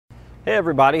Hey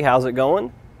everybody, how's it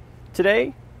going?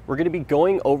 Today we're going to be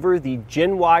going over the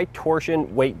Gen Y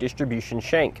Torsion weight distribution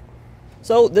shank.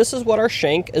 So this is what our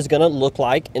shank is going to look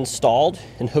like installed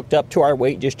and hooked up to our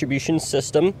weight distribution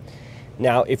system.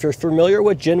 Now if you're familiar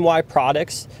with Gen Y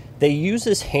products, they use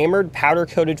this hammered powder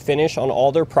coated finish on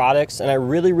all their products, and I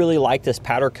really like this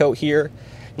powder coat here.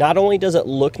 Not only does it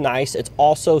look nice, it's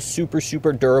also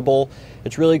super durable.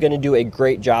 It's really going to do a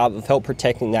great job of help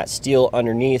protecting that steel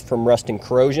underneath from rust and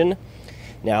corrosion.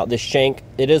 Now this shank,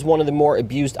 it is one of the more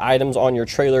abused items on your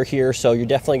trailer here, so you're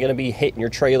definitely going to be hitting your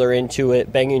trailer into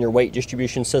it, banging your weight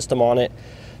distribution system on it.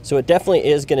 So it definitely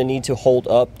is going to need to hold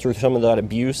up through some of that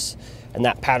abuse, and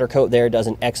that powder coat there does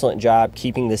an excellent job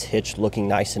keeping this hitch looking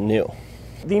nice and new.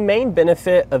 The main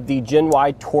benefit of the Gen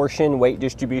Y Torsion weight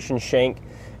distribution shank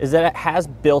is that it has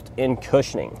built-in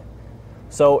cushioning.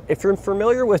 So if you're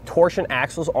familiar with torsion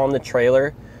axles on the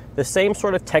trailer, the same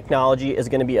sort of technology is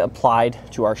going to be applied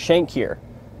to our shank here.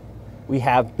 We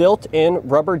have built-in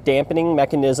rubber dampening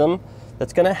mechanism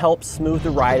that's going to help smooth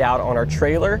the ride out on our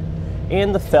trailer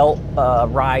and the felt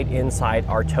ride inside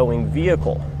our towing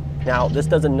vehicle. Now this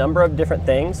does a number of different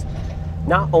things.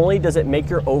 Not only does it make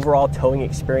your overall towing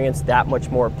experience that much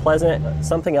more pleasant,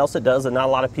 something else it does that not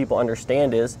a lot of people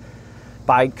understand is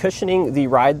by cushioning the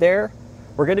ride there,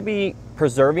 we're going to be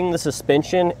preserving the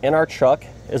suspension in our truck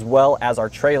as well as our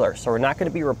trailer. So we're not going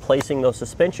to be replacing those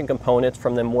suspension components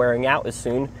from them wearing out as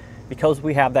soon, because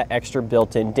we have that extra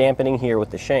built-in dampening here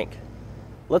with the shank.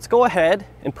 Let's go ahead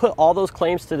and put all those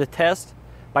claims to the test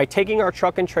by taking our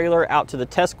truck and trailer out to the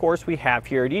test course we have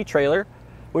here at eTrailer,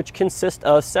 which consists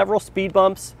of several speed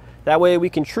bumps. That way we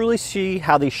can truly see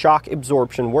how the shock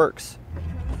absorption works.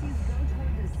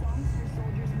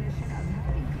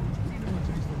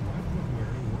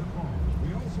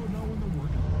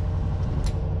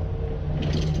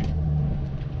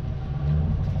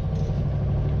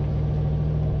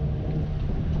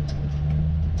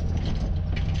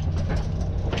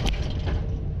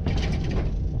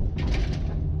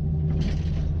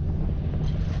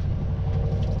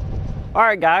 All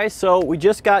right guys, so we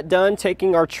just got done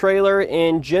taking our trailer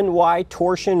and Gen Y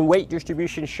Torsion weight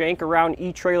distribution shank around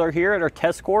eTrailer here at our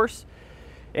test course.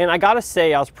 And I gotta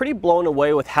say, I was pretty blown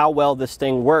away with how well this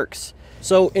thing works.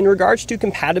 So in regards to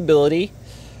compatibility,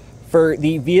 for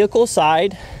the vehicle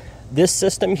side, this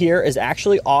system here is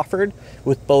actually offered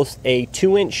with both a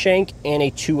 2-inch shank and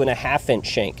a 2.5-inch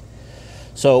shank.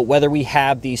 So whether we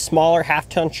have the smaller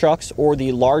half-ton trucks or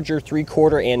the larger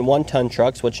 3/4 and 1-ton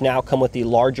trucks, which now come with the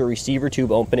larger receiver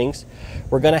tube openings,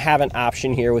 we're going to have an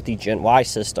option here with the Gen Y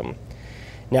system.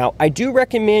 Now, I do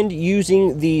recommend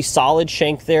using the solid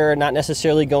shank there, not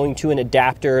necessarily going to an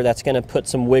adapter that's going to put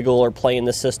some wiggle or play in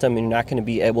the system, and you're not going to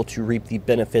be able to reap the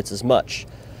benefits as much.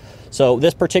 So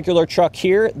this particular truck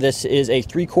here, this is a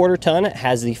 3/4 ton. It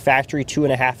has the factory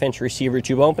 2.5-inch receiver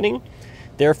tube opening.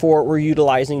 Therefore, we're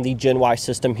utilizing the Gen Y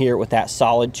system here with that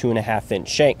solid 2.5-inch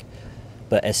shank.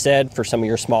 But as said, for some of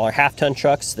your smaller half-ton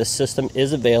trucks, this system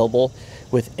is available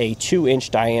with a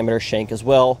 2-inch diameter shank as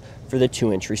well for the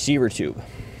 2-inch receiver tube.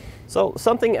 So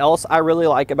something else I really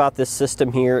like about this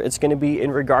system here, it's going to be in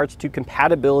regards to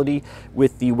compatibility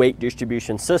with the weight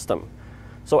distribution system.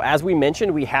 So as we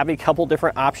mentioned, we have a couple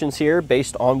different options here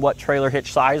based on what trailer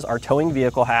hitch size our towing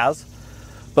vehicle has.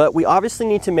 But we obviously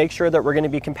need to make sure that we're going to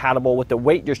be compatible with the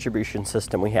weight distribution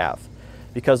system we have,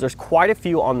 because there's quite a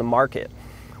few on the market.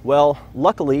 Well,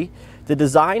 luckily, the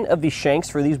design of the shanks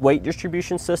for these weight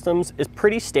distribution systems is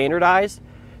pretty standardized.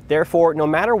 Therefore, no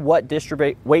matter what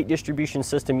weight distribution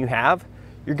system you have,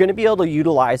 you're going to be able to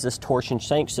utilize this torsion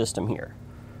shank system here.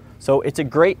 So it's a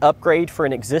great upgrade for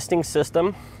an existing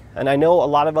system. And I know a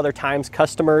lot of other times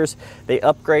customers, they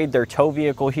upgrade their tow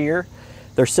vehicle here.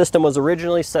 Their system was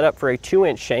originally set up for a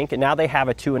 2-inch shank, and now they have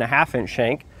a 2.5-inch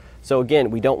shank. So again,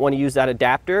 we don't want to use that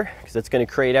adapter because it's going to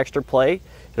create extra play.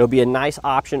 It'll be a nice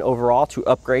option overall to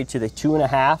upgrade to the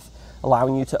 2.5,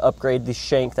 allowing you to upgrade the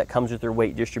shank that comes with your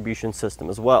weight distribution system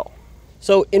as well.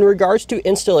 So in regards to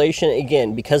installation,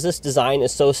 again, because this design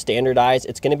is so standardized,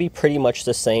 it's going to be pretty much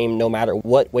the same no matter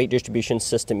what weight distribution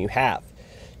system you have.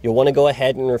 You'll want to go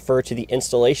ahead and refer to the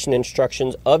installation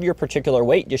instructions of your particular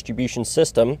weight distribution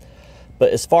system.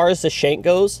 But as far as the shank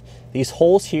goes, these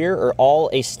holes here are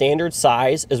all a standard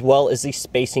size, as well as the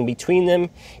spacing between them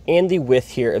and the width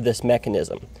here of this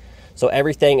mechanism. So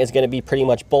everything is going to be pretty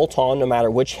much bolt-on no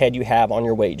matter which head you have on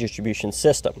your weight distribution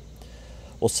system.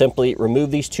 We'll simply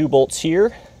remove these 2 bolts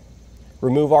here,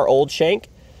 remove our old shank,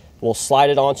 we'll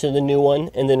slide it onto the new one,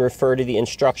 and then refer to the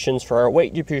instructions for our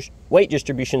weight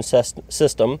distribution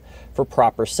system for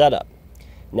proper setup.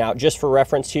 Now, just for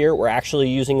reference here, we're actually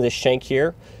using this shank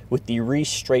here with the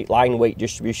straight line weight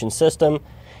distribution system,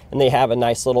 and they have a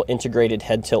nice little integrated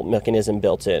head tilt mechanism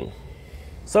built in.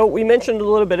 So we mentioned a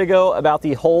little bit ago about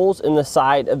the holes in the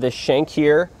side of this shank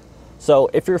here. So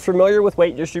if you're familiar with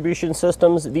weight distribution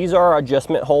systems, these are our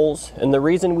adjustment holes, and the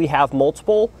reason we have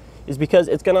multiple is because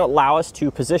it's going to allow us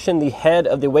to position the head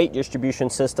of the weight distribution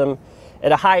system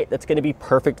at a height that's going to be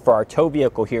perfect for our tow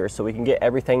vehicle here, so we can get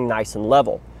everything nice and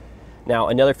level. Now,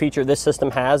 another feature this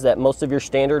system has that most of your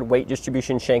standard weight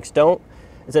distribution shanks don't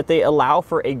is that they allow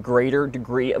for a greater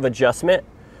degree of adjustment.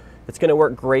 It's going to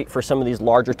work great for some of these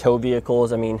larger tow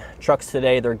vehicles. I mean, trucks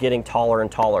today, they're getting taller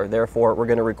and taller. Therefore, we're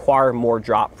going to require more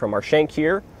drop from our shank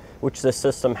here, which this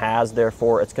system has.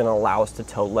 Therefore, it's going to allow us to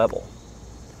tow level.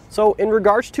 So in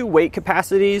regards to weight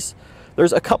capacities,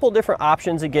 there's a couple different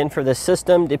options again for this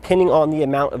system depending on the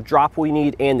amount of drop we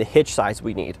need and the hitch size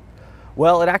we need.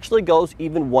 Well, it actually goes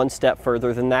even one step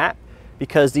further than that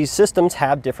because these systems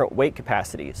have different weight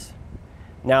capacities.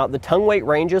 Now, the tongue weight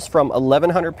ranges from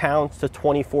 1,100 pounds to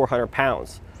 2,400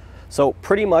 pounds. So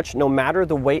pretty much no matter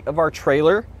the weight of our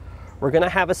trailer, we're going to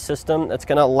have a system that's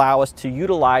going to allow us to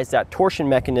utilize that torsion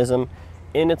mechanism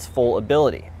in its full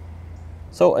ability.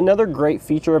 So another great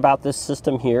feature about this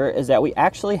system here is that we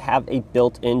actually have a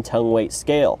built-in tongue weight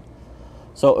scale.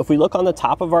 So if we look on the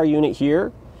top of our unit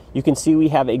here, you can see we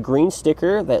have a green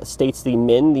sticker that states the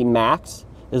min, the max,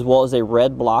 as well as a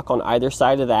red block on either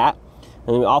side of that.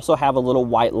 And we also have a little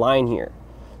white line here.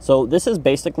 So this is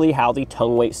basically how the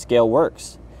tongue weight scale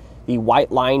works. The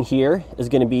white line here is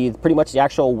going to be pretty much the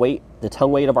actual weight, the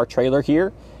tongue weight of our trailer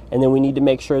here. And then we need to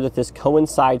make sure that this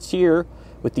coincides here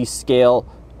with the scale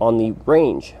on the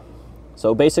range.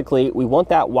 So basically we want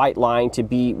that white line to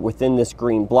be within this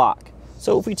green block.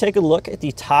 So if we take a look at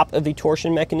the top of the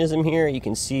torsion mechanism here, you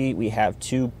can see we have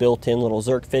two built-in little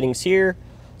Zerk fittings here.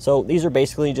 So these are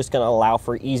basically just going to allow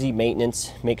for easy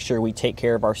maintenance, make sure we take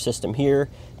care of our system here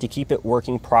to keep it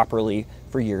working properly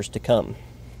for years to come.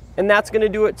 And that's going to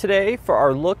do it today for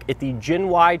our look at the Gen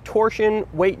Y Torsion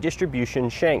weight distribution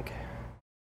shank.